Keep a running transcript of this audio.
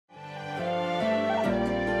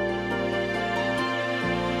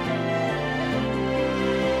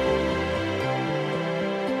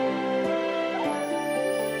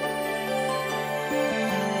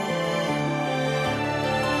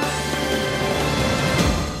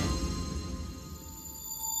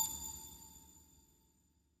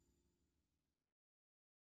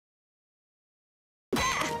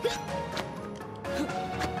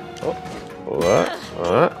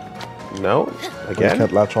No? Again? You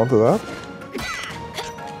can't latch onto that?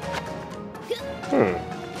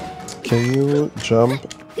 Can you jump?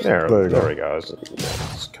 There we go. I was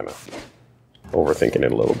just kind of overthinking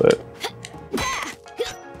it a little bit.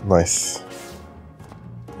 Nice.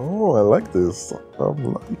 Oh, I like this. I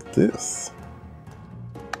like this.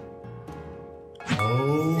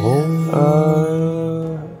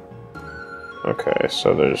 Okay,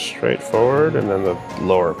 so there's straightforward and then the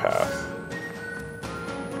lower path.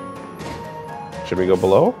 Should we go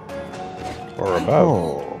below? Or above?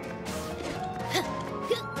 Oh.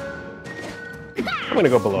 I'm gonna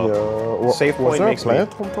go below. Yeah. Safe Was point there a makes me...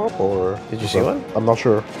 plant on top, or Did you see one? I'm not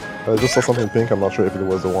sure. I just saw something pink. I'm not sure if it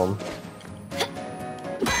was the one.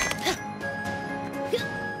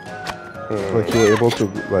 Like you were able to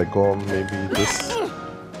like go on maybe this.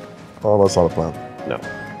 Oh, that's not a plant. No.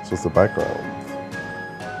 So it's the background.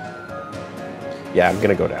 Yeah, I'm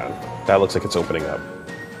gonna go down. That looks like it's opening up.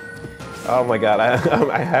 Oh my god, I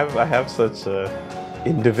have such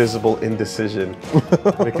indivisible indecision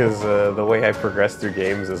because the way I progress through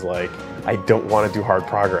games is like I don't want to do hard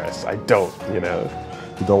progress. I don't, you know.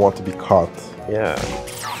 You don't want to be caught. Yeah.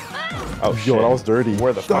 Oh shit. Yo, that was dirty.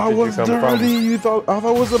 Where the fuck did you come from? You thought I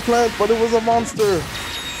thought it was a plant, but it was a monster.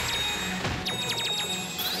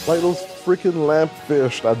 Like those freaking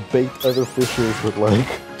lampfish that bait other fishes with like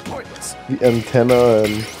the antenna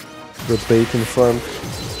and the bait in front.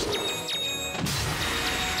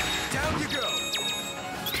 Down you go.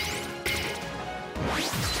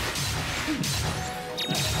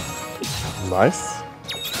 Nice.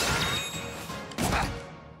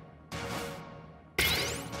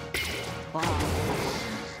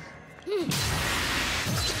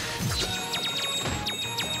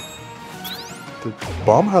 Did the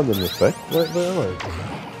bomb have an effect right there? Like...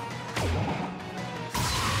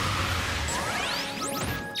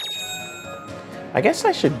 I guess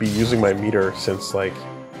I should be using my meter since like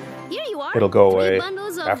Here you are. it'll go 3 away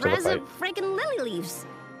bundles of after the fight. freaking lily leaves.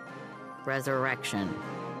 Resurrection.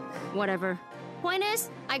 Whatever. Point is,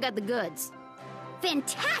 I got the goods.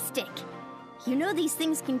 Fantastic! You know these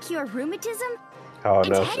things can cure rheumatism? Oh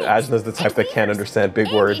no, Ajna's the type that can't understand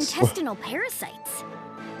big words. Intestinal parasites.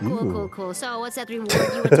 Ooh. Cool. So what's that reward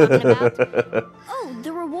you were talking about? Oh,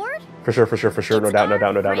 the reward? For sure. No It's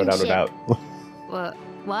doubt. our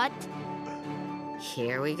What?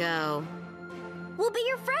 Here we go. We'll be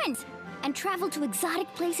your friends and travel to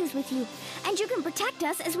exotic places with you, and you can protect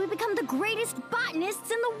us as we become the greatest botanists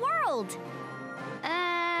in the world.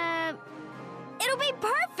 It'll be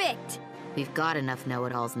perfect. We've got enough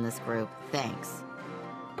know-it-alls in this group. Thanks.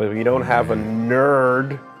 But we don't have a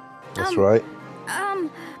nerd. That's right.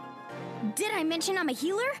 Did I mention I'm a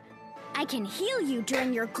healer? I can heal you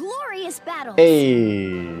during your glorious battles.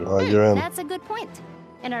 Hey. You're in. That's a good point.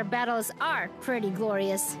 And our battles are pretty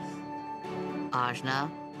glorious. Ajna,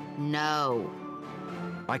 no.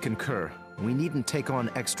 I concur. We needn't take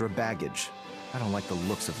on extra baggage. I don't like the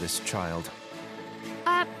looks of this child.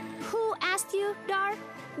 Who asked you, Dar?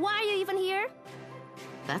 Why are you even here?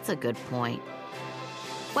 That's a good point.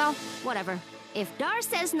 Well, whatever. If Dar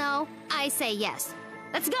says no, I say yes.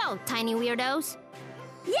 Let's go, tiny weirdos.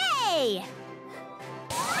 Yay!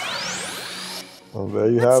 Well, there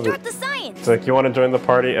you Let's have start it. the science. It's like, you want to join the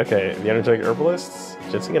party? Okay, the energetic herbalists,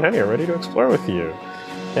 Ginseng and Honey are ready to explore with you.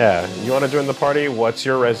 Yeah, you want to join the party? What's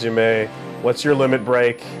your resume? What's your limit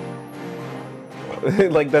break?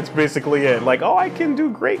 Like, that's basically it. Like, oh, I can do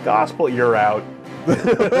great gospel. You're out.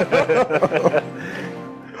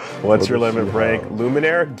 What's your limit break?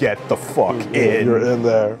 Luminaire? Get the fuck in. You're in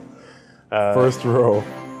there. First row.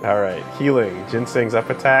 Alright, healing. Ginseng's up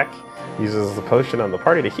attack uses the potion on the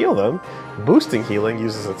party to heal them. Boosting healing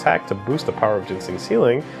uses attack to boost the power of Ginseng's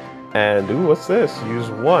healing. And, ooh, what's this? Use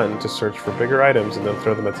 1 to search for bigger items and then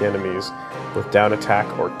throw them at the enemies with down attack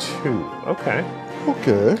or 2. Okay.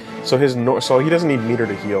 Okay. So so he doesn't need meter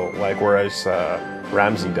to heal, like whereas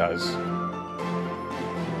Ramsey does.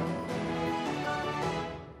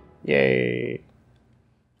 Yay.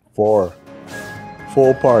 4.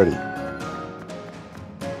 Full party.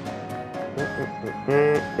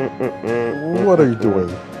 What are you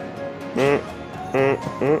doing?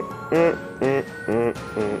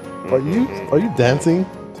 Are you dancing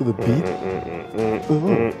to the beat?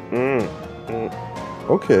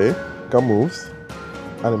 Okay. Got moves.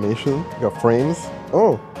 Animation. Got frames.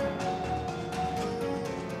 Oh.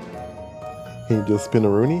 Can you just spin a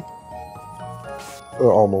Rooney?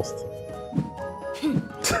 Almost.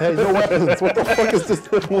 Hey, no weapons! What the fuck is this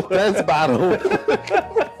dance battle?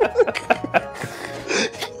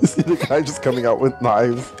 You see the guy just coming out with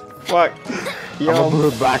knives. Fuck. I'm gonna do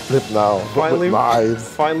a backflip now. Finally, with knives.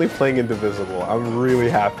 finally playing Indivisible. I'm really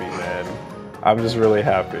happy, man. I'm just really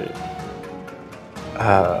happy.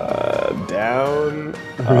 Down.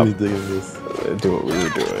 I'm really digging this. Do what we were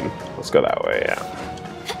doing. Let's go that way, yeah.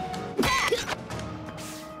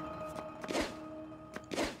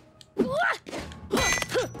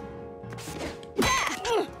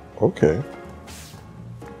 Okay.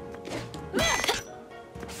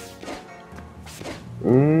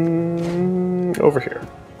 Over here.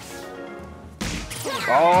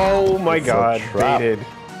 Oh my It's a god, trap. baited.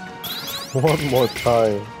 One more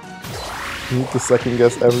time. You need to second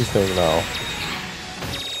guess everything now.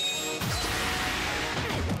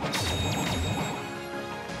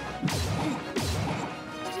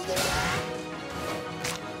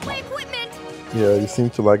 My equipment! Yeah, you seem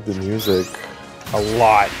to like the music. A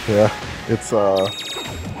lot. Yeah, it's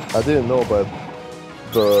I didn't know, but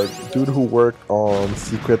the dude who worked on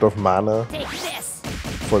Secret of Mana Take this!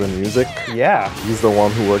 for the music, Yeah. he's the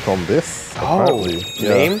one who worked on this. Apparently.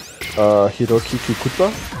 Name? Hiroki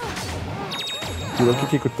Kikuta. Hiroki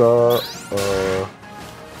Kikuta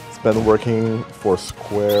has been working for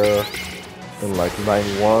Square in like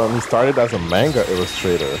 91. He started as a manga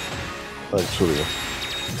illustrator, actually,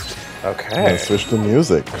 Okay. and switched to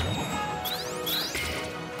music.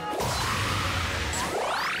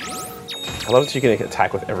 I love that you can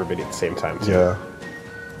attack with everybody at the same time, too. Yeah.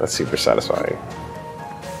 That's super satisfying.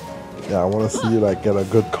 Yeah, I want to see you like get a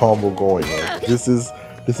good combo going. Like, this is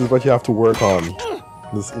what you have to work on.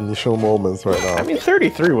 This initial moments right now. I mean,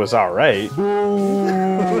 33 was alright.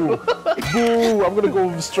 Boo! Boo! I'm gonna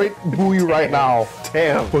go straight boo you right now.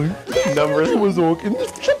 Damn. Numbers. It was okay.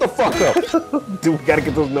 Shut the fuck up. Dude, we gotta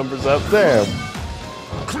get those numbers up. Damn.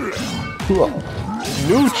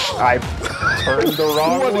 Nooch! I turned the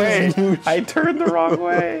wrong What is way. nooch? I turned the wrong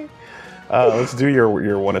way. Let's do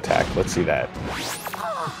your one attack. Let's see that.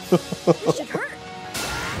 This should hurt!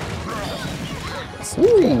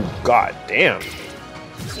 Ooh, god damn.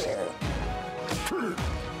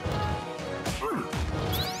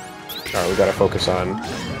 Alright, we gotta focus on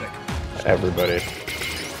everybody.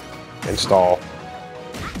 Install.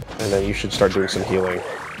 And then you should start doing some healing.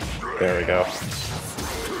 There we go.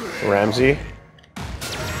 Ramsey.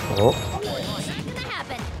 Oh, What's gonna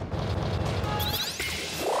happen?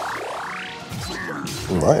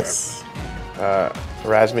 Nice.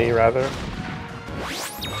 Razmi, rather.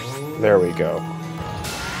 There we go.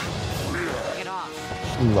 Get off.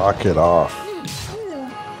 Knock it off.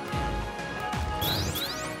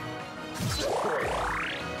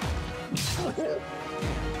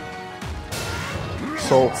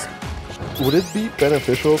 So, would it be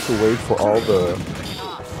beneficial to wait for all the...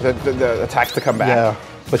 The attacks to come back. Yeah.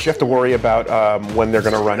 But you have to worry about when they're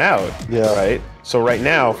going to run out. Yeah. Right? So right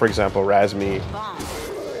now, for example, Razmi...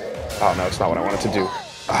 Oh, no, it's not what I wanted to do.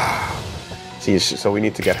 See, so we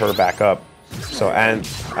need to get her back up. So, and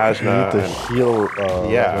You Ajna... need to and heal...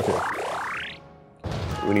 yeah. Okay.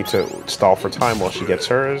 we need to stall for time while she gets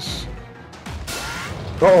hers.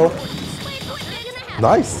 Uh-oh. My equipment gonna happen!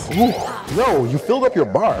 Nice. Ooh. No, you filled up your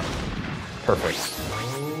bar. Perfect.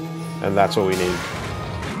 And that's what we need.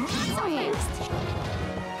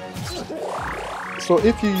 So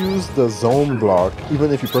if you use the zone block,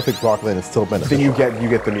 even if you perfect block, then it's still beneficial. Then you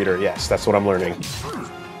get the meter. Yes, that's what I'm learning.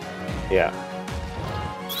 Yeah.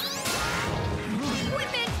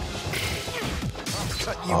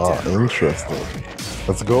 Ah, interesting.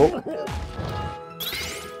 Let's go.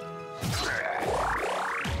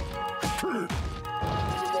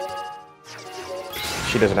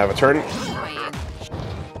 She doesn't have a turn.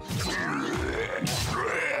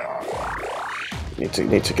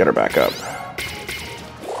 Need to get her back up.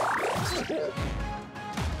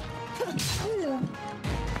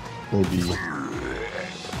 Maybe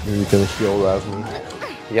you can heal Razmi.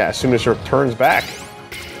 Yeah, as soon as her turn's back,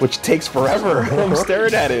 which takes forever. I'm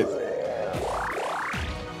staring at it.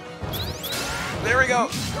 There we go.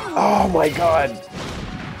 Oh my god.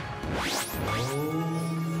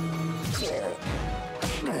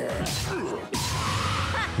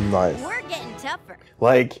 Nice. We're getting tougher.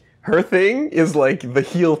 Like, her thing is like the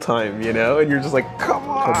heal time, you know? And you're just like, come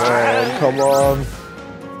on. Come on, come on.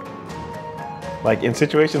 Like, in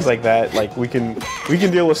situations like that, like, we can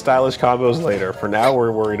deal with stylish combos later. For now,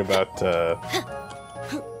 we're worried about,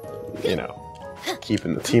 you know,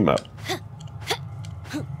 keeping the team up.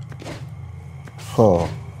 Huh.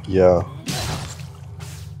 Yeah.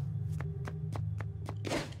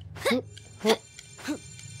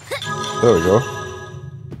 There we go.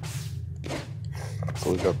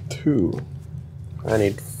 So we got 2. I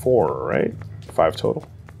need 4, right? 5 total.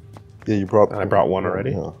 Yeah, you brought... And I brought 1 already.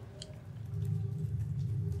 Yeah.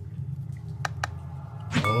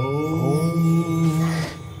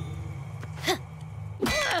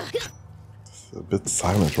 It's a bit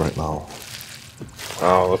silent right now.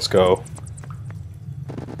 Oh, let's go.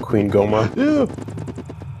 Queen Goma. Yeah.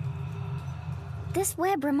 This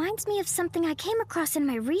web reminds me of something I came across in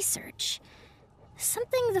my research.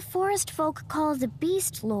 Something the forest folk call the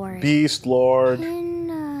Beast Lord. Beast Lord.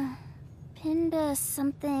 Pinda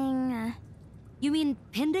something. You mean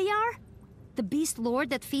Pindayar? The beast lord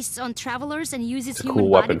that feasts on travelers and uses a human cool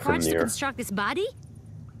body weapon from parts to Nier. construct his body?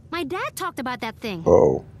 My dad talked about that thing.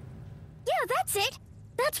 Oh. Yeah, that's it.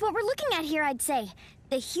 That's what we're looking at here, I'd say.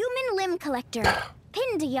 The human limb collector,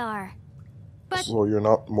 Pindayar. But So you're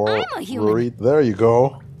not more I'm a human. worried? There you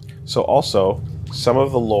go. So also, some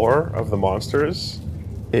of the lore of the monsters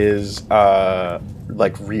is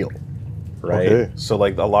like real, right? Okay. So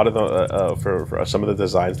like a lot of the for some of the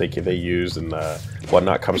designs they use and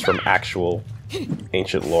whatnot comes from actual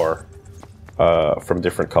ancient lore from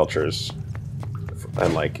different cultures,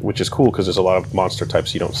 and like which is cool because there's a lot of monster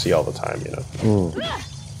types you don't see all the time, you know.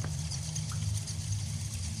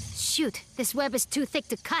 shoot, this web is too thick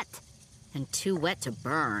to cut. And too wet to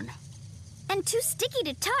burn. And too sticky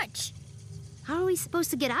to touch. How are we supposed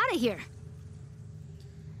to get out of here?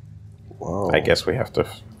 Wow. I guess we have to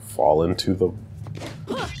fall into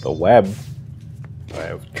the web.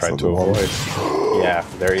 I've tried to the one. avoid. Yeah,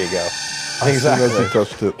 there you go. As soon as you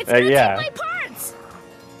touched it. It's gonna yeah. take my parts!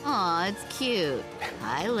 Aw, it's cute.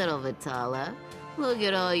 Hi, little Vitala. Look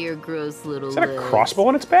at all your gross little Is that a lips. crossbow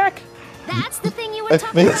on its back? That's the thing you were I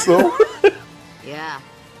talking think so. Yeah,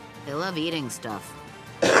 they love eating stuff.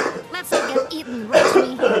 Let's not get eaten,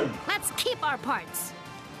 Rashmi. Let's keep our parts.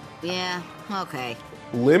 Yeah, okay.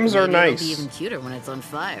 Limbs are Maybe nice. It'll be even cuter when it's on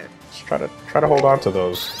fire. Just try to hold on to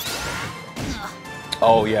those.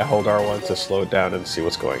 Oh yeah, hold R1 to slow it down and see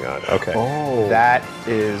what's going on. Okay. Oh. That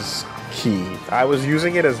is key. I was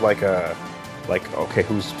using it as like okay,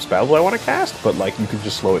 whose spell do I want to cast? But like you can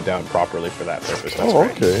just slow it down properly for that purpose. That's Oh,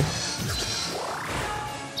 great. okay.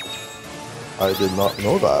 I did not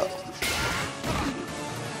know that.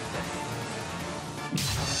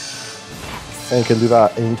 And can do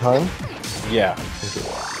that anytime? Yeah.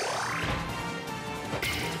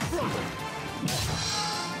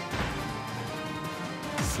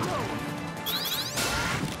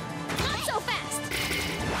 Not so fast!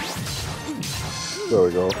 There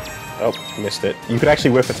we go. Oh, missed it. You could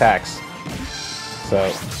actually whiff attacks. So,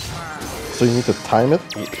 So you need to time it?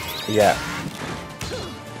 yeah.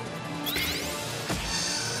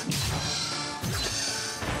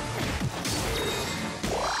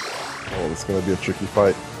 Oh, it's gonna be a tricky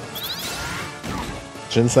fight.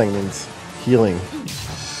 Ginseng means healing.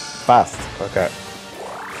 Fast. Okay.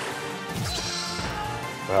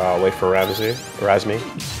 Wait for Razmi.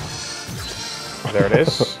 There it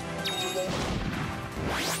is.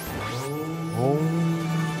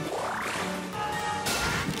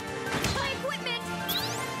 My equipment!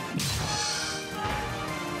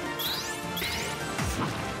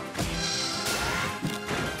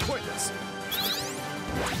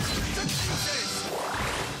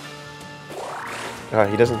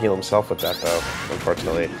 He doesn't heal himself with that though,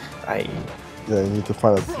 unfortunately. Yeah, you need to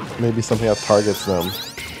find maybe something that targets them.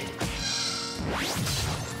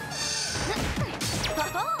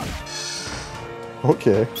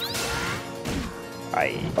 Okay.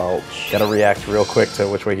 Ouch. Gotta react real quick to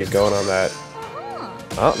which way he's going on that.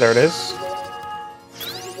 Oh, there it is.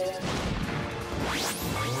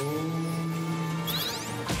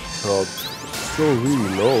 Oh, still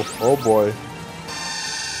really low. Oh boy.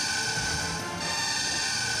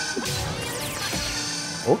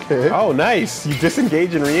 Okay. Oh, nice! You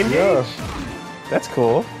disengage and re-engage? Yeah. That's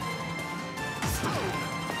cool.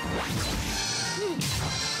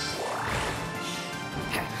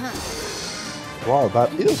 Wow,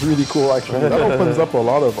 that is really cool actually. That opens up a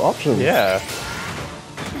lot of options. Yeah.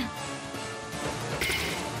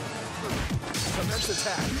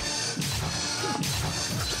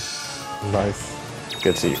 Nice.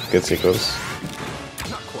 Good sequence.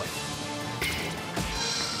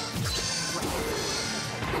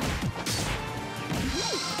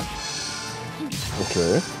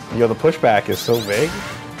 Okay. Yo, the pushback is so big.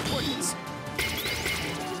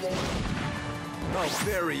 I'll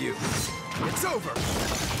bury you. It's over.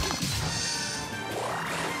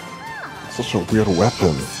 Such a weird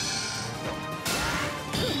weapon.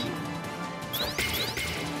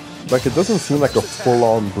 Like, it doesn't seem like a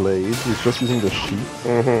full-on blade. He's just using the sheath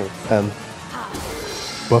and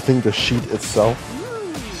buffing the sheath itself.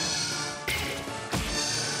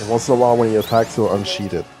 And once in a while when he attacks, he'll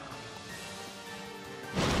unsheath it.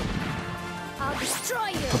 I'll destroy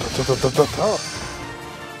you!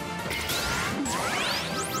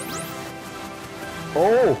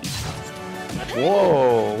 Oh!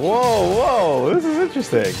 Whoa, whoa, whoa! This is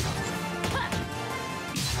interesting.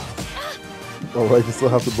 Alright, you still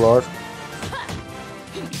have to block.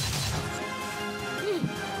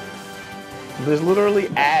 There's literally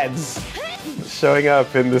ads showing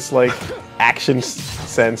up in this like action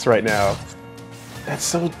sense right now. That's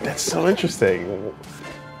so interesting.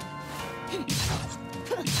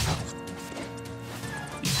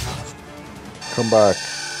 Come back.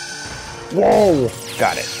 Whoa!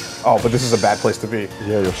 Got it. Oh, but this is a bad place to be.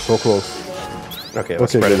 Yeah, you're so close. Okay,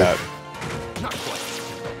 let's Okay, spread it good. out.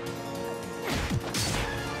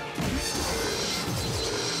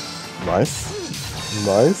 Nice.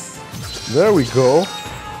 Nice. There we go.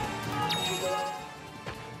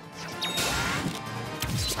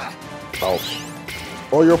 Ouch.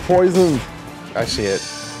 Oh, you're poisoned. I see it.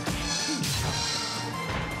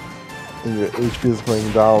 And your HP is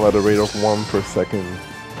going down at a rate of 1 per second,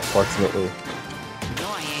 approximately.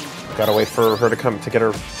 Annoying. Gotta wait for her to come to get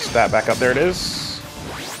her stat back up. There it is.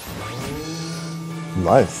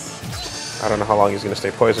 Nice. I don't know how long he's gonna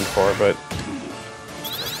stay poisoned for, but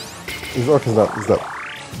He's that.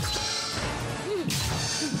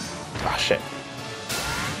 ah, shit.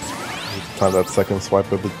 Time that second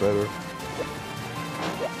swipe a bit better.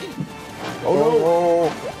 Oh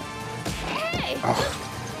Hey!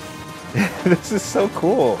 no! This is so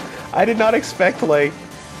cool. I did not expect like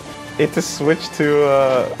it to switch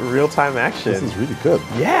to real-time action. This is really good.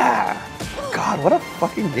 Yeah. God, what a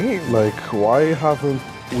fucking game. Like, why haven't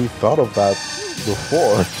we thought of that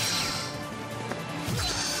before?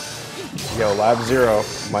 Yo, Lab Zero,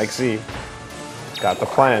 Mike Z, got the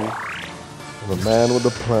plan. The man with the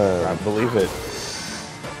I plan. believe it.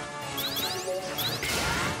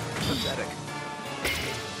 Pathetic.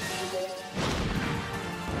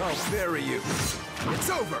 I'll bury you. It's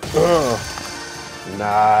over.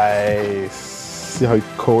 Nice. See how he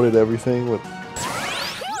coded everything with.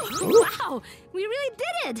 Wow, we really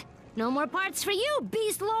did it! No more parts for you,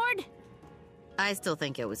 Beast Lord! I still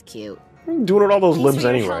think it was cute. I'm doing it with all those Thanks limbs for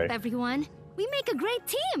your anyway. help, everyone. We make a great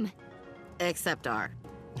team! Except R.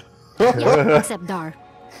 Yeah, except Dar.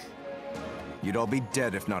 You'd all be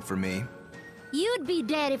dead if not for me. You'd be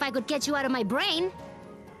dead if I could get you out of my brain.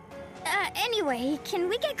 Anyway, can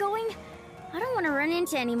we get going? I don't want to run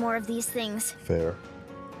into any more of these things. Fair.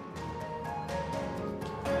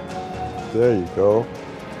 There you go.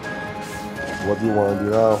 What do you want to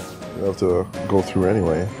do now? You have to go through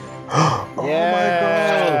anyway. Oh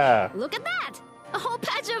Yeah. Look at that! A whole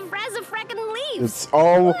patch of razzafrackin' leaves! It's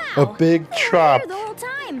all a Wow, big they were trap. here the whole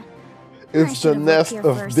time. I It's the should've looked nest here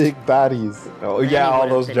of first. big baddies. Oh yeah, all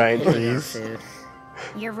Would've those been giant picking our trees. food.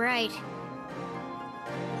 You're right.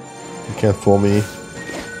 You can't fool me.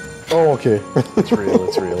 Oh, okay. It's real.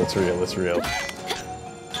 It's real. It's real. It's real.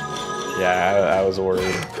 Yeah, I was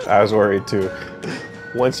worried. I was worried too.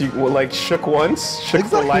 Once you like shook once, shook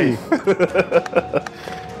for Exactly. life.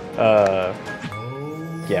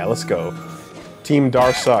 Yeah, let's go. Team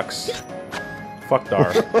Dar sucks. Fuck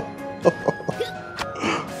Dar.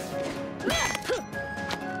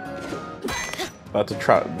 About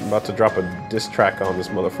to drop a diss track on this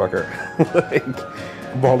motherfucker. Like,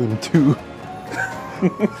 Volume 2.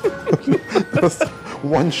 Just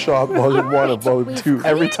one shot, Volume 1 and Volume 2.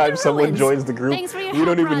 every Clear time the someone ruins. joins the group, Thanks for your we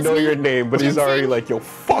don't help, even know Rosny. your name, but he's already Jensen, like, yo, do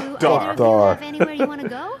fuck either Dar. of you Dar. have anywhere you want to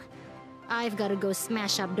go? I've got to go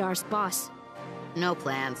smash up Dar's boss. No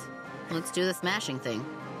plans. Let's do the smashing thing.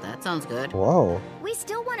 That sounds good. Wow. We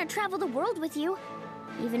still want to travel the world with you,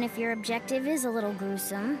 even if your objective is a little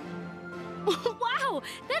gruesome. Wow,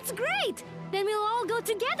 that's great! Then we'll all go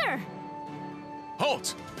together.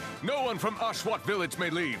 Halt! No one from Ashwat village may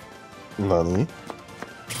leave. Nani?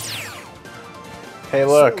 Hey,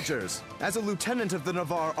 look. Soldiers, as a lieutenant of the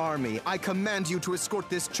Navarre army, I command you to escort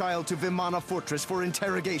this child to Vimana Fortress for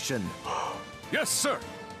interrogation. Yes, sir.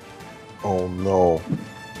 Oh no.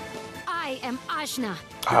 I am Ashna.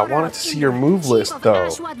 I daughter wanted of to see your Indra, move chief list, of though.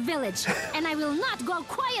 Ashwat village, and I will not go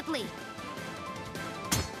quietly.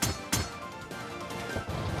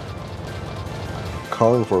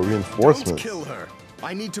 Calling for Don't reinforcements. kill her.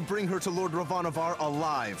 I need to bring her to Lord Ravanavar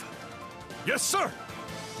alive. Yes, sir.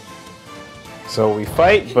 So we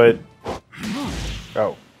fight, but...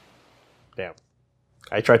 Oh. Damn.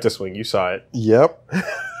 I tried to swing, you saw it. Yep.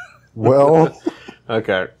 Well,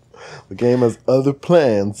 Okay. the game has other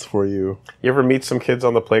plans for you. You ever meet some kids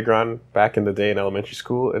on the playground back in the day in elementary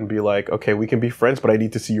school and be like, okay, we can be friends, but I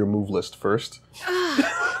need to see your move list first?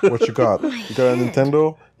 What you got? You got a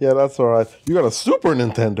Nintendo? Yeah, that's alright. You got a Super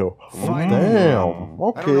Nintendo. Oh, Fine. damn. I don't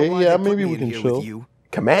know Okay, why yeah, they put maybe me we in can here chill. with you.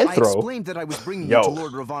 Command I throw? explained that I was bringing Yo. you to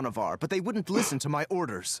Lord Ravanavar, but they wouldn't listen to my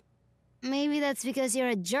orders. Maybe that's because you're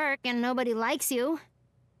a jerk and nobody likes you.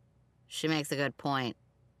 She makes a good point.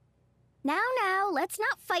 Now, let's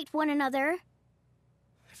not fight one another.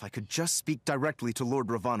 If I could just speak directly to Lord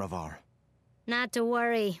Ravanovar. Not to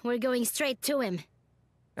worry, we're going straight to him.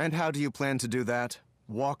 And how do you plan to do that?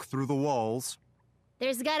 Walk through the walls?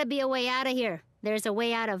 There's gotta be a way out of here. There's a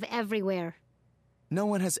way out of everywhere. No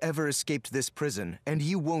one has ever escaped this prison, and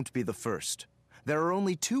you won't be the first. There are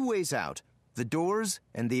only 2 ways out. The doors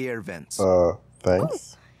and the air vents.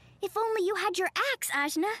 Thanks. If only you had your axe,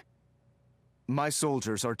 Ajna. My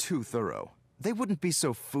soldiers are too thorough. They wouldn't be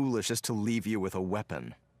so foolish as to leave you with a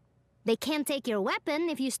weapon. They can't take your weapon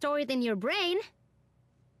if you store it in your brain.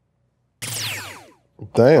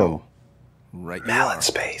 Damn. Right you Mallet are.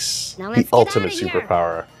 space. Now The let's get ultimate outta here.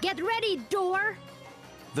 superpower. Get ready, door!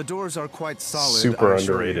 The doors are quite solid. Super I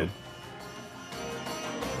assure underrated.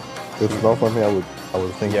 you. It's not something I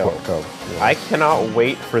would think Yo, of. Yeah. I cannot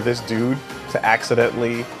wait for this dude to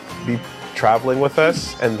accidentally be traveling with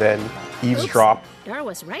us and then eavesdrop. Dar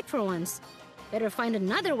was right for once. Better find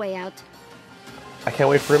another way out. I can't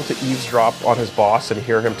wait for him to eavesdrop on his boss and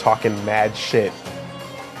hear him talking mad shit.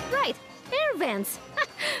 Right, air vents.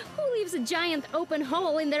 Who leaves a giant open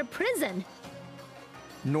hole in their prison?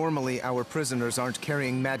 Normally, our prisoners aren't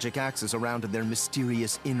carrying magic axes around in their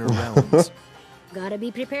mysterious inner realms. Gotta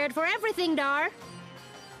be prepared for everything, Dar.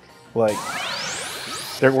 Like,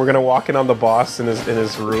 we're gonna walk in on the boss in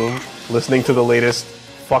his room, listening to the latest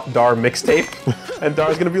Fuck Dar mixtape, and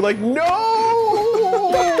Dar's gonna be like, "No!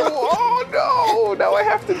 Oh no! Now I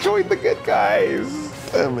have to join the good guys.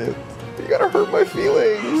 Damn it. You gotta hurt my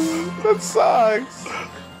feelings. That sucks."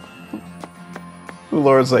 The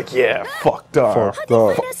Lord's like, "Yeah, fuck Dar. Fuck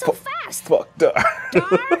Dar. Find us so fast. Fuck Dar."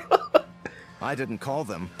 Dar? I didn't call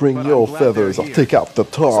them. Bring but your I'm glad feathers, they're I'll here. take out the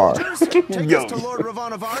tar. Take Yo. us to Lord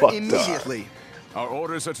Ravanovar Fuck immediately. Our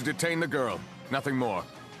orders are to detain the girl. Nothing more.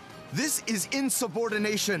 This is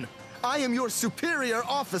insubordination. I am your superior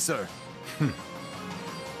officer.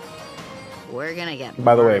 We're gonna get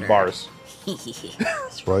By the way, murdered. bars.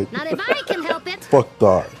 That's right. Not if I can help it. Fuck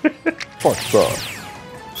Dar. Fuck Dar.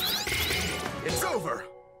 It's over.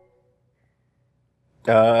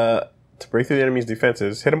 To break through the enemy's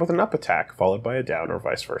defenses, hit him with an up attack, followed by a down, or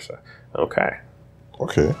vice versa. Okay.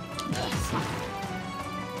 Okay.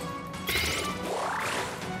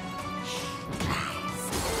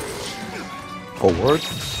 Forward.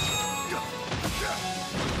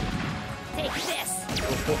 Take this.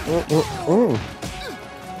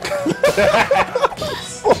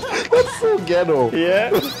 That's so ghetto. Yeah,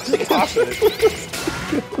 just toss it.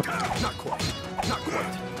 Not quite. Not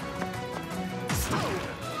quite.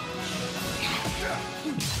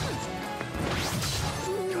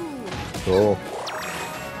 Oh.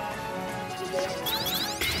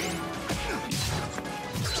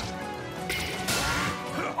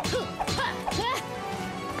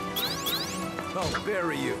 I'll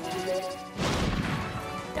bury you.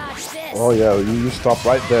 Dodge this. Oh yeah, you stop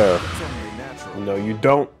right there. It's only natural. No, you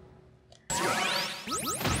don't.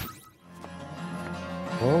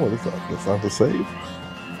 Oh, what is that? That's not to save.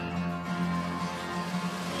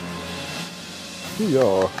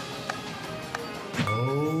 Yeah.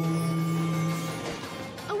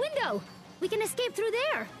 A window. We can escape through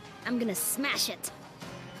there. I'm gonna smash it.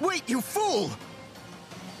 Wait, you fool!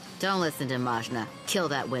 Don't listen to Majna. Kill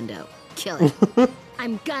that window. Kill it.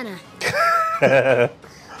 I'm gonna.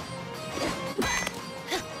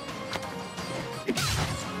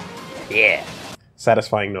 Yeah.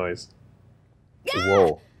 Satisfying noise.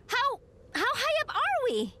 Whoa. How high up are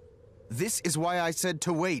we? This is why I said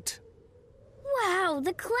to wait. Wow,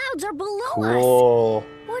 the clouds are below us. Cool.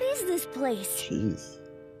 What is this place? Jeez.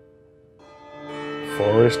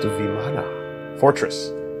 Forest Vimana. Fortress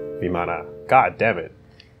Vimana. God damn it.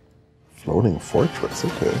 Floating fortress,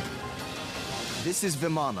 okay. This is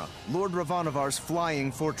Vimana, Lord Ravanovar's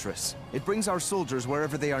flying fortress. It brings our soldiers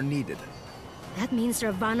wherever they are needed. That means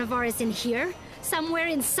Ravanovar is in here? Somewhere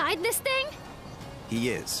inside this thing? He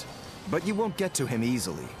is. But you won't get to him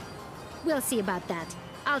easily. We'll see about that.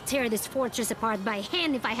 I'll tear this fortress apart by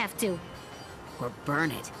hand if I have to. Or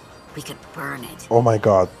burn it. We could burn it. Oh my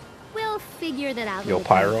god. We'll figure that out Yo, when the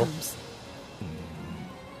time Pyro? comes.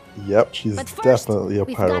 Yep, she's But first, definitely a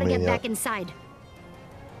we've gotta get pyromaniac. back inside.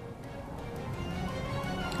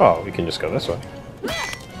 Oh, we can just go this way.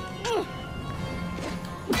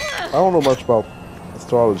 I don't know much about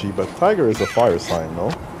astrology, but tiger is a fire sign, no?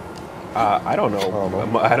 I don't know. don't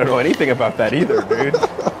know. I don't know anything about that either, dude.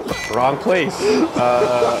 Wrong place.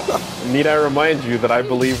 Need I remind you that I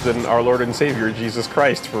believed in our Lord and Savior Jesus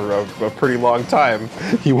Christ for a pretty long time.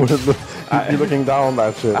 He wouldn't be looking down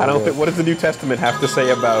that shit. I don't guess. think. What does the New Testament have to say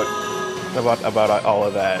about about all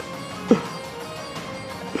of that.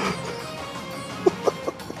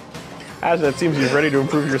 As it seems you're ready to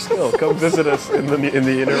improve your skill. Come visit us in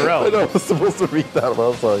the inner realm. I know, I was supposed to read that,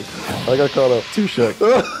 but I'm sorry. I got caught up. Too shook.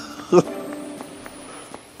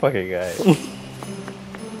 Fucking guy.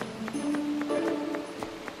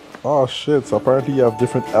 Oh shit, so apparently you have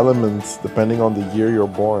different elements depending on the year you're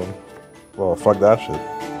born. Well, fuck that shit.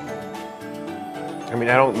 I mean,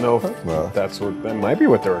 I don't know if No. that might be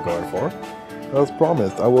what they were going for. As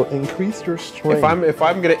promised, I will increase your strength. If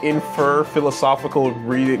I'm gonna infer philosophical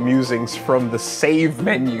musings from the save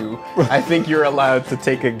menu, I think you're allowed to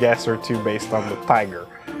take a guess or two based on the tiger.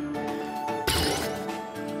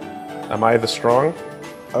 Am I the strong?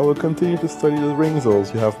 I will continue to study the ring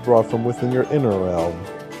souls you have brought from within your inner realm.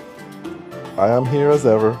 I am here as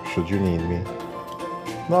ever, should you need me.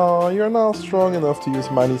 No, you're now strong enough to use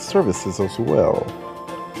Manny's services as well.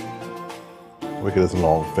 Look at his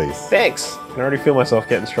long face. Thanks! I already feel myself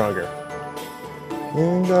getting stronger.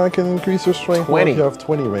 And I can increase your strength 20. once you have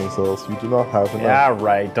 20 ring souls. You do not have enough. Yeah,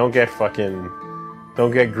 right. Don't get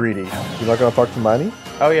greedy. You're not gonna talk to Manny?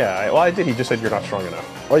 Oh yeah, I did. He just said you're not strong enough.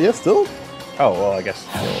 Oh yeah, still? Oh well, I guess.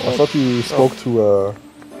 I thought you spoke to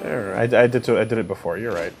I did it before.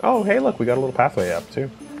 You're right. Oh hey, look, we got a little pathway up too.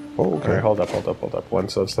 Oh, okay. Alright, hold up. One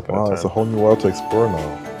step at a Wow, time. it's a whole new world to explore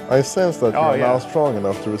now. I sense that Oh, you're now yeah. strong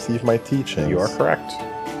enough to receive my teachings. You are correct.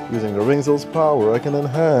 Using the ring soul's power, I can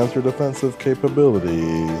enhance your defensive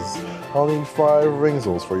capabilities. I'll need 5 ring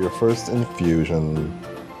souls for your first infusion.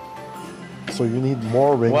 So you need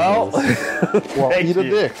more ring Well, souls. Well, thank eat a you.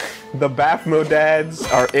 dick. The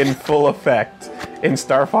Baphmodads are in full effect. In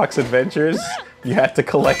Star Fox Adventures, you have to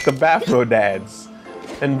collect the Baphmodads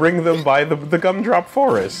and bring them by the Gumdrop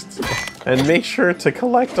Forest. And make sure to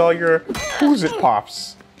collect all your Who's It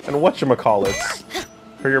Pops and whatchamacallits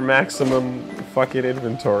for your maximum fucking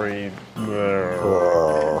inventory.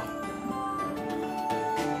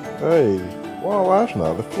 Hey, wow,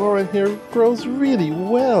 Ashna, the flora in here grows really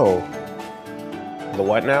well. The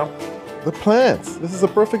what now? The plants. This is a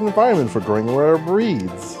perfect environment for growing rare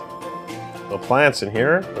breeds. The plants in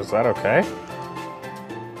here? Is that okay?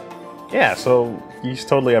 Yeah, so he's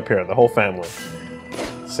totally up here, the whole family.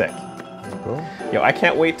 Sick. Cool. Yo, I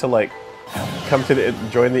can't wait to like come to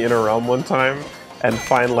join the inner realm one time and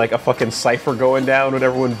find like a fucking cipher going down with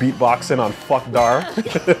everyone beatboxing on Fuck Dar.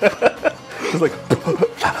 It's like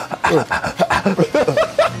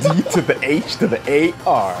D to the H to the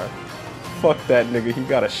A-R. Fuck that nigga, he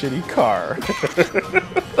got a shitty car.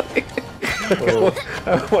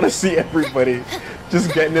 I want to see everybody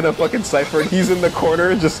just getting in a fucking cipher and he's in the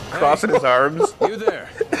corner just crossing his arms. You there?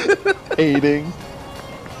 Aiding.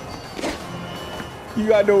 You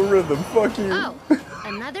got no rhythm, fuck you. Oh,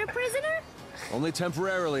 another prisoner? Only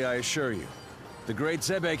temporarily, I assure you. The great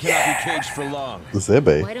Zebe cannot be caged for long. The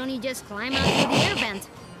Zebe. Why don't you just climb out through the air vent?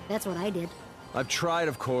 That's what I did. I've tried,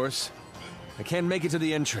 of course. I can't make it to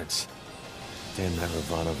the entrance. Damn that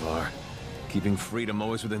Ravanavar. Keeping freedom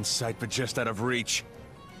always within sight, but just out of reach.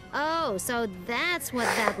 Oh, so that's what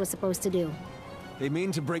that was supposed to do. They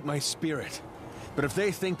mean to break my spirit. But if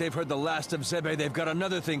they think they've heard the last of Zebe, they've got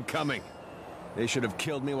another thing coming. They should have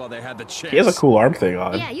killed me while they had the chance. He has a cool arm thing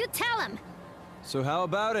on. Yeah, you tell him. So how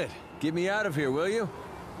about it? Get me out of here, will you?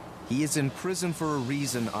 He is in prison for a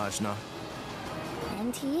reason, Ajna.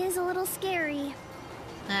 And he is a little scary.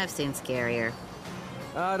 I've seen scarier.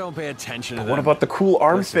 Don't pay attention to But them. what about the cool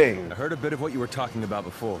arm Listen, thing? I heard a bit of what you were talking about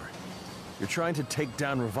before. You're trying to take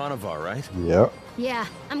down Ravanavar, right? Yeah. Yeah,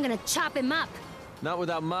 I'm gonna chop him up. Not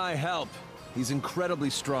without my help. He's incredibly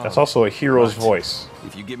strong. That's also a hero's But voice.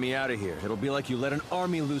 If you get me out of here, it'll be like you let an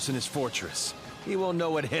army loose in his fortress. He won't know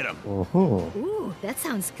what hit him. Ooh, that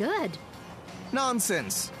sounds good.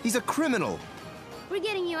 Nonsense! He's a criminal! We're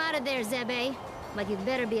getting you out of there, Zebe. But you'd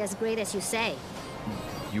better be as great as you say.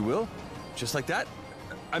 You will? Just like that?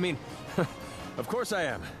 I mean, of course I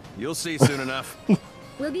am. You'll see soon enough.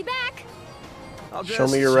 We'll be back. I'll Show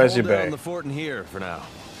just me your hold resume. down the fort in here for now.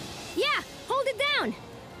 Yeah, hold it down.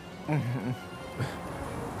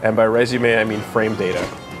 And by resume, I mean frame data.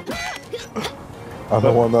 I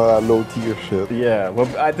don't want that low tier shit. Yeah, well,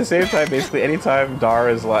 at the same time, basically, anytime Dar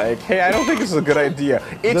is like, hey, I don't think this is a good idea.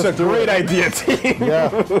 It's Let's a do great it. idea, team. Yeah.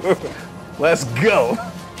 Let's go.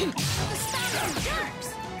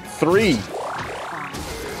 3.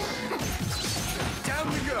 Down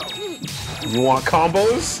we go. You want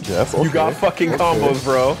combos? Yes, You got okay. fucking Okay. combos,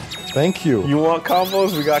 bro. Thank you. You want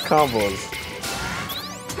combos? We got combos.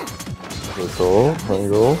 Let's go. There you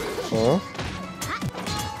go.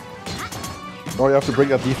 Oh, you have to break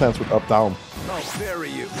that defense with up down. I'll bury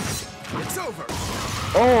you. It's over.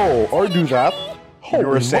 Oh, or do that. You were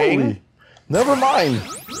Holy saying? moly. Never mind.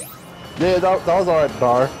 Yeah, that was alright,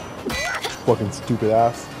 Dar. Fucking stupid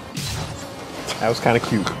ass. That was kind of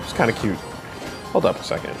cute. It was kind of cute. Hold up a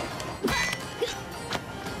second.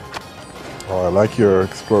 Oh, I like your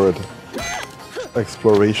exploration.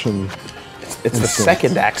 It's the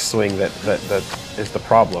second axe swing that is the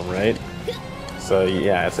problem, right? So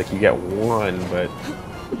yeah, it's like you get one, but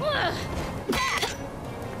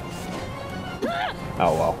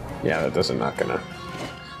oh well. Yeah, that doesn't not gonna.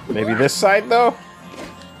 Maybe this side though.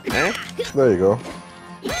 Eh? There you go.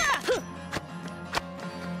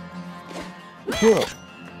 Yeah.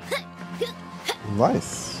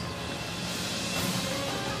 Nice.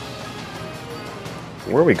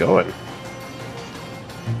 Where are we going?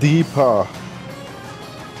 Deeper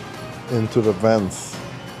into the vents.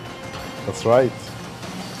 That's right.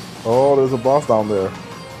 Oh, there's a boss down there.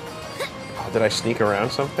 Oh, did I sneak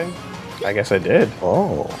around something? I guess I did.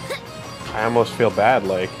 Oh. I almost feel bad.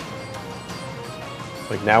 Like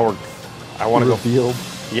now we're. I want to go. Revealed.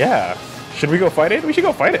 Yeah. Should we go fight it? We should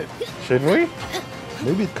go fight it. Shouldn't we?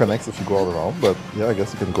 Maybe it connects if you go all around, but yeah, I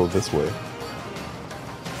guess you can go this way.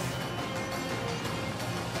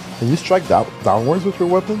 Can you strike downwards with your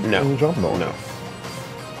weapon? No. When you jump? No. No.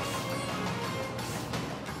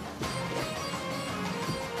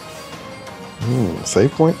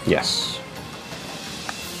 Save point? Yes.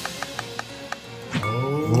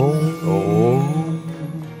 Oh.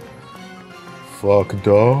 Fuck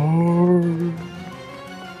dog.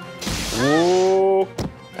 Whoa.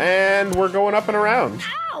 And we're going up and around.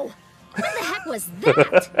 Ow! What the heck was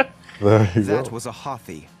that? There you That go. was a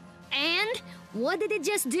Hothy. And what did it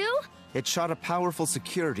just do? It shot a powerful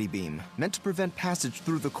security beam, meant to prevent passage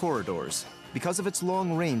through the corridors. Because of its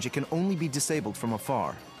long range, it can only be disabled from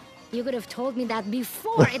afar. You could have told me that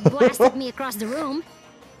before it blasted me across the room.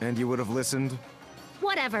 And you would have listened?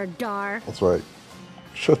 Whatever, Dar. That's right.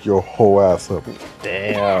 Shut your whole ass up.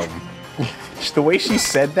 Damn. The way she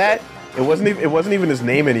said that, it wasn't even his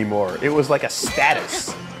name anymore. It was like a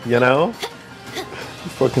status, you know?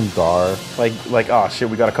 Fucking Dar. Like oh shit,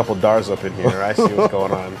 we got a couple Dars up in here. I see what's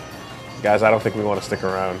going on. Guys, I don't think we want to stick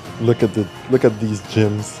around. Look at these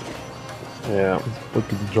gyms. Yeah.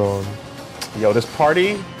 Look at John. Yo, this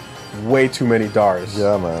party, way too many Dars.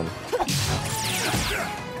 Yeah, man.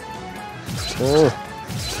 Oh.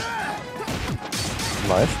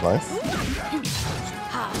 Nice.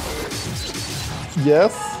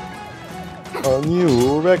 Yes. A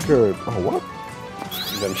new record. Oh, what?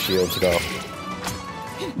 Them shields go.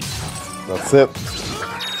 That's it.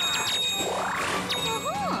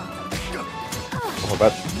 Oh,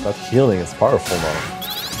 that healing is powerful now.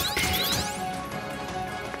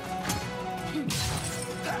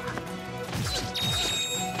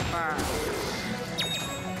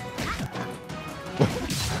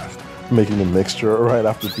 Making a mixture right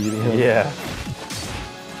after beating him. Yeah.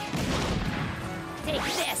 Take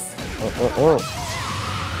this.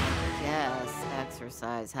 Yes,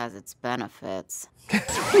 exercise has its benefits.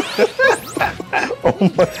 Oh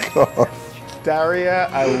my god. Daria,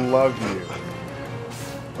 I love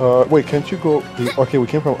you. Wait, can't you go... Okay, we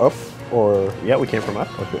came from up, or... Yeah, we came from up.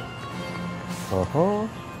 Okay. Uh-huh.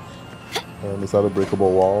 And is that a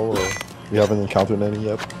breakable wall, or... We haven't encountered any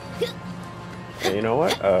yet? And you know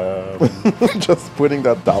what? Just putting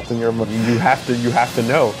that doubt in your mind. You have to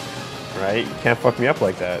know, right? You can't fuck me up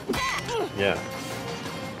like that. Yeah.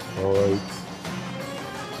 Alright.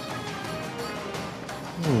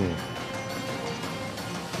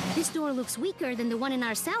 This door looks weaker than the one in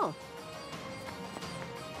our cell.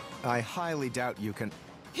 I highly doubt you can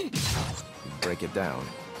break it down.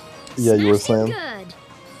 Yeah, you were Smash it saying?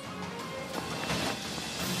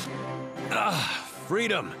 good.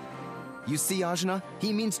 Freedom! You see, Ajna?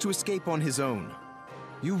 He means to escape on his own.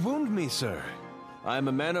 You wound me, sir. I am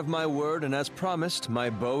a man of my word, and as promised,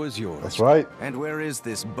 my bow is yours. That's right. And where is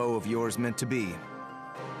this bow of yours meant to be?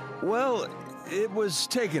 Well, it was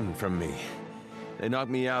taken from me. They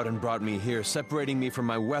knocked me out and brought me here, separating me from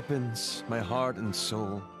my weapons, my heart and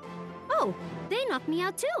soul. Oh, they knocked me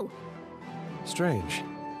out too. Strange.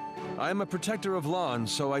 I am a protector of Lon,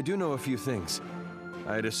 so I do know a few things.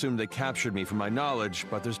 I had assumed they captured me for my knowledge,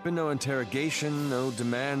 but there's been no interrogation, no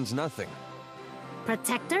demands, nothing.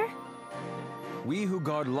 Protector? We who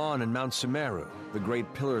guard Lon and Mount Sumeru, the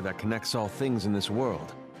great pillar that connects all things in this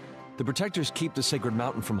world. The protectors keep the sacred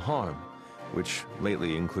mountain from harm, which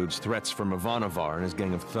lately includes threats from Ivanovar and his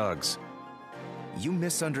gang of thugs. You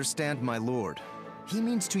misunderstand, my lord. He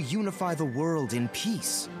means to unify the world in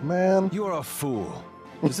peace. Man. You're a fool.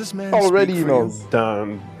 Does this man Already speak he for you? knows.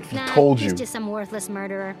 Done. He Nah, told he's you just some worthless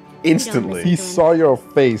murderer. instantly. He saw your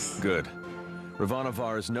face. Good.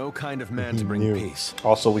 Ravanavar is no kind of man to bring knew. peace.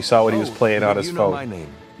 Also, we saw what he was playing on his you know my phone. name.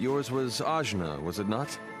 Yours was Ajna, was it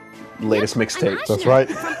not? Latest mixtape. That's right.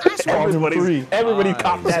 Everybody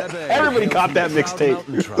copped that. Everybody copped that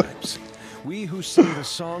mixtape. Tribes. We who sing the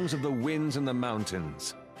songs of the winds and the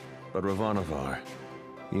mountains. But Ravanavar,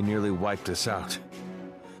 he nearly wiped us out.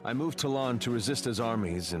 I moved to Lon to resist his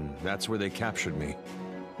armies, and that's where they captured me.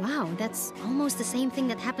 Wow, that's almost the same thing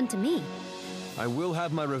that happened to me. I will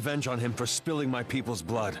have my revenge on him for spilling my people's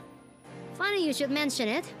blood. Funny you should mention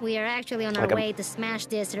it. We are actually on our Like way to smash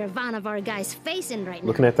this Ravanavar guy's face in right now.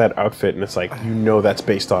 Looking at that outfit, and it's like, you know that's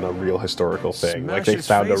based on a real historical thing. Smash Like, they his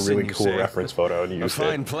found a face really in, you cool say? reference photo and A used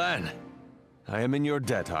fine it. plan. I am in your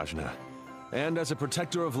debt, Ajna. And as a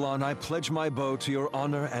protector of Lon, I pledge my bow to your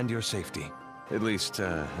honor and your safety. At least,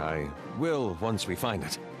 I will once we find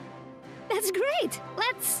it. That's great!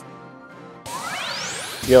 Let's...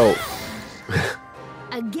 Yo,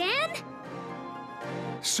 Again?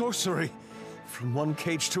 Sorcery! From one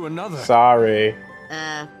cage to another. sorry.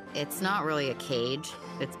 It's not really a cage.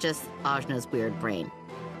 It's just Ajna's weird brain.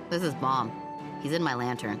 This is Mom. He's in my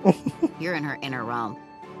lantern. You're in her inner realm.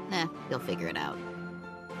 You'll figure it out.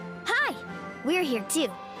 Hi! We're here too.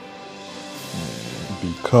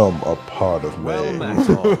 Become a part of me. Well,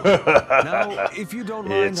 Maxwell. Now, if you don't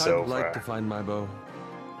mind, It's I'd over. like to find my bow.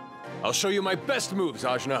 I'll show you my best moves,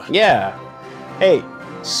 Ajna. Yeah. Hey,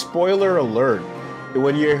 spoiler alert.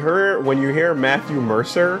 When you hear Matthew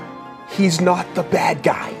Mercer, he's not the bad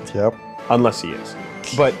guy. Yep. Unless he is.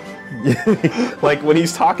 But like when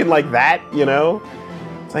he's talking like that, you know,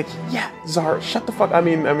 it's like, yeah, Dar, shut the fuck up.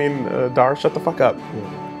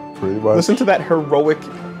 Pretty much. Listen to that heroic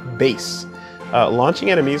bass. Launching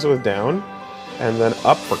enemies with down, and then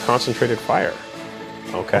up for concentrated fire.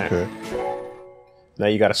 Okay. Now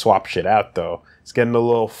you gotta swap shit out though. It's getting a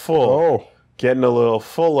little full. Oh. Getting a little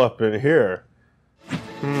full up in here.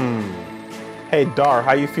 Hey Dar,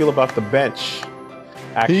 how you feel about the bench?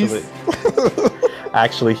 Actually,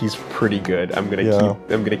 actually he's pretty good. I'm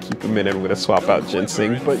gonna keep him in and I'm gonna swap out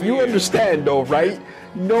Ginseng. But you understand though, right?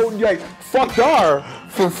 No, like fuck Dar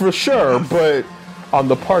for sure, but on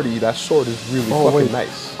the party that sword is really fucking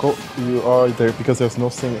nice. You are there because there's no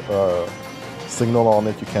signal on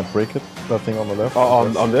it. You can't break it. That thing on the left.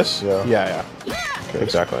 On this? Yeah. Yeah. Okay,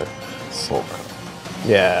 exactly. So.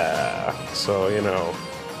 Yeah. So you know,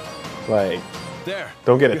 like, There.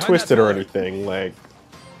 don't get it Behind twisted that or pillar. anything. Like,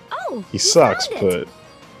 Oh, he sucks, found it.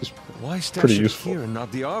 but Why stash pretty it useful. here and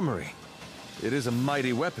not the armory? It is a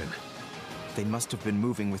mighty weapon. They must have been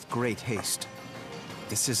moving with great haste.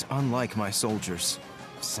 This is unlike my soldiers.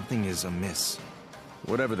 Something is amiss.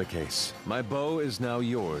 Whatever the case, my bow is now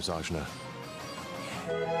yours, Ajna.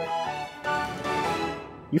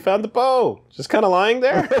 you found the bow. Just kind of lying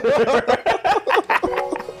there.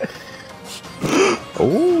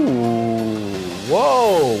 Ooh.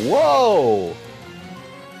 Whoa.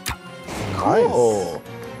 Cool.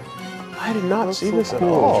 I did not see this at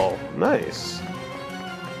all. Nice.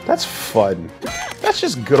 That's fun. That's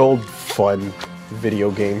just good old fun.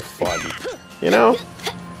 Video game fun. You know?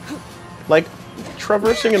 Like,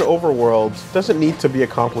 traversing an overworld doesn't need to be a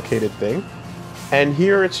complicated thing. And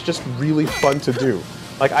here it's just really fun to do.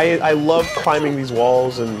 Like, I love climbing these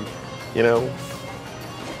walls and, you know,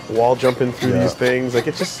 wall jumping through these things. Like,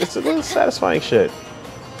 it's a little satisfying shit.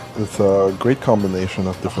 It's a great combination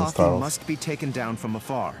of The different Hothy styles. must be taken down from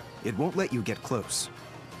afar. It won't let you get close.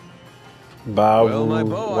 Well, my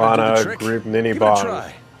bow ought to do the Wana trick. Grip Give it a Ninibong.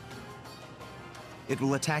 try. It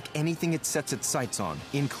will attack anything it sets its sights on,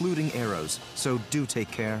 including arrows, so do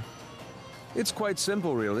take care. It's quite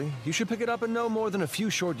simple, really. You should pick it up in no more than a few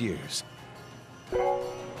short years.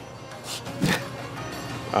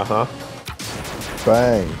 Uh-huh.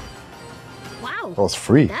 Bang. Wow. That was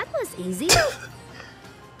free. That was easy.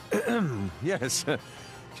 Yes,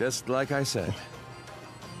 just like I said.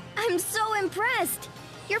 I'm so impressed.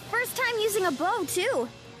 Your first time using a bow, too.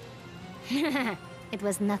 It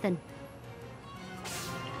was nothing.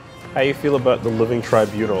 How you feel about the Living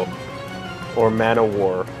Tribunal, or Man of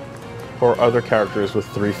War, or other characters with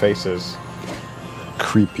 3 faces?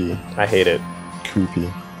 Creepy. I hate it.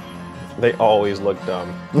 Creepy. They always look dumb.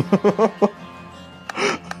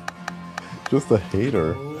 Just a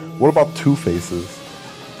hater. What about 2 faces?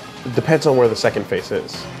 It depends on where the second face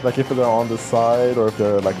is. Like if they're on the side or if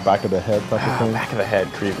they're like back of the head type of thing? Back of the head,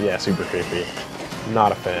 creepy. Yeah, super creepy.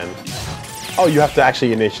 Not a fan. Oh, you have to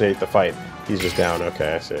actually initiate the fight. He's just down.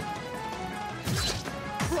 Okay, I see.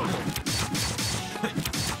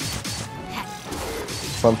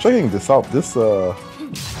 So I'm checking this out. This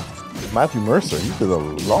Matthew Mercer, he did a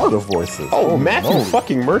lot of voices. Oh, Holy Matthew moly.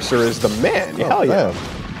 fucking Mercer is the man. Oh, Hell yeah. man.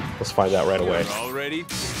 Let's find out right away. All ready?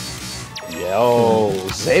 Yo,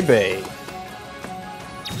 Zebe.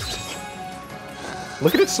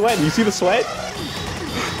 Look at it sweating. You see the sweat?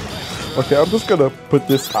 Okay, I'm just gonna put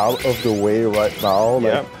this out of the way right now.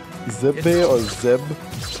 Like, Zebe or Zeb?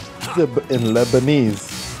 Zeb in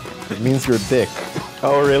Lebanese. It means your dick.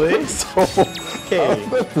 Oh, really? So, Okay.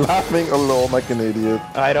 I've been laughing alone like an idiot.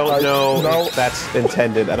 I don't know no. if that's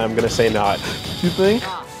intended, and I'm gonna say not. You think?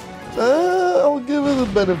 I'll give it the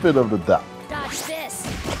benefit of the doubt. Dodge this.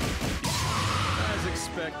 As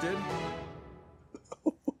expected.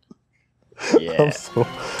 Yeah. I'm so.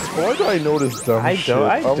 Why do I know this dumb shit?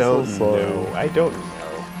 I I'm don't so sorry. know. I don't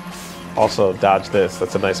know. Also, dodge this.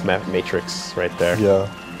 That's a nice map matrix right there. Yeah.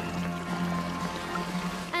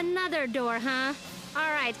 Another door, huh? All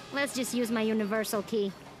right, let's just use my universal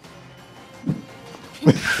key.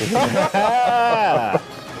 The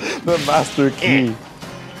master key.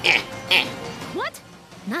 What?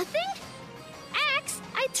 Nothing? Axe,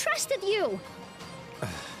 I trusted you.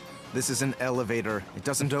 This is an elevator. It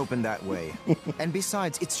doesn't open that way. And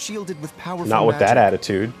besides, it's shielded with powerful Not with that magic.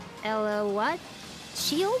 attitude. What?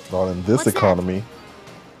 Shield? Not in this What's that? economy.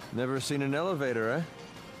 Never seen an elevator, eh?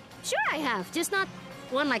 Sure I have, just not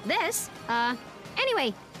one like this.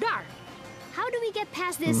 Anyway, Dar, how do we get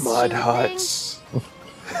past this Mud shield huts.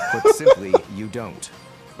 Put simply, you don't.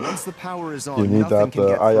 Once the power is on, You need nothing that can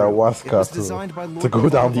get through. It was ayahuasca designed by Lord to go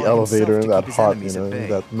down the Voldemort elevator in himself that to keep his hut, you enemies know, at bay.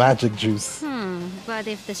 that magic juice. thing? But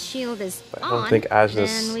if the shield is I don't on, think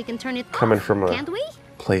Ajna's then we can turn it coming off, from a can't we?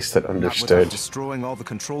 place that Not without understood. destroying all the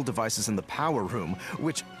control devices in the power room,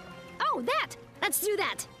 which Oh, that! Let's do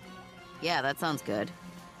that! Yeah, that sounds good.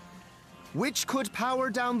 could power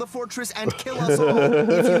down the fortress and kill us all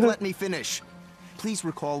if you let me finish. Please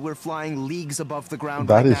recall we're flying leagues above the ground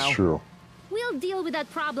That right is now. true. We'll deal with that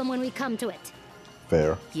problem when we come to it.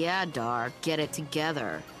 Fair. Yeah, Dar, get it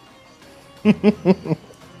together. Let's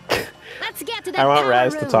get to that I want power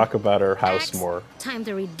Raz room. to talk about her house Axe, more. Time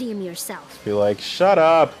to redeem yourself. Be like, shut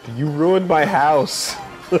up! You ruined my house!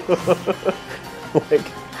 Like,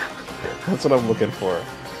 that's what I'm looking for.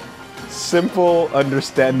 Simple,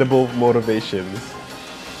 understandable motivations.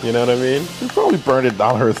 You know what I mean? She probably burned it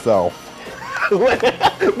down herself.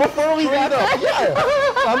 Before we got up! Yeah,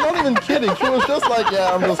 I'm not even kidding. She was just like,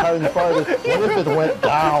 yeah, I'm just having fun. What if it went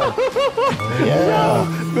down? Yeah.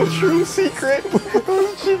 The true secret?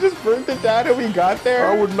 She just burnt it down and we got there?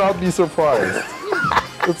 I would not be surprised.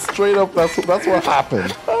 It's straight up, that's what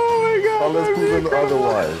happened. Oh my god! Unless that'd be proven incredible.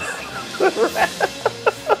 otherwise.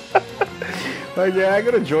 Like, yeah, I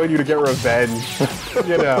gotta join you to get revenge.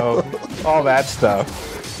 You know, all that stuff.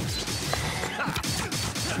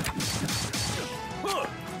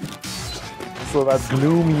 So that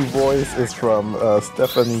gloomy voice is from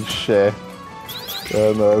Stephanie Sheh.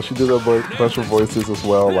 And she did a bunch of voices as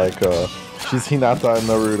well, like she's Hinata in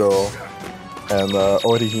Naruto, and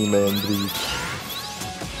Orihime in Bleach.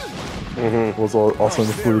 Was also in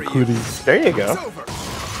the Furikuri. There you go.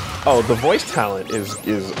 Oh, the voice talent is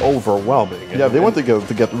overwhelming. Yeah, they want to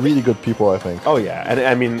get really good people, I think. Oh yeah, and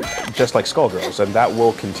I mean, just like Skullgirls, and that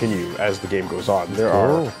will continue as the game goes on. There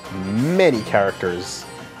are many characters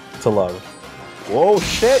to love. Whoa,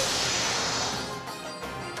 shit!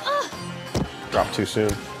 Dropped too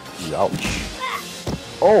soon. Ouch.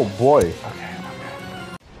 Oh boy. Okay.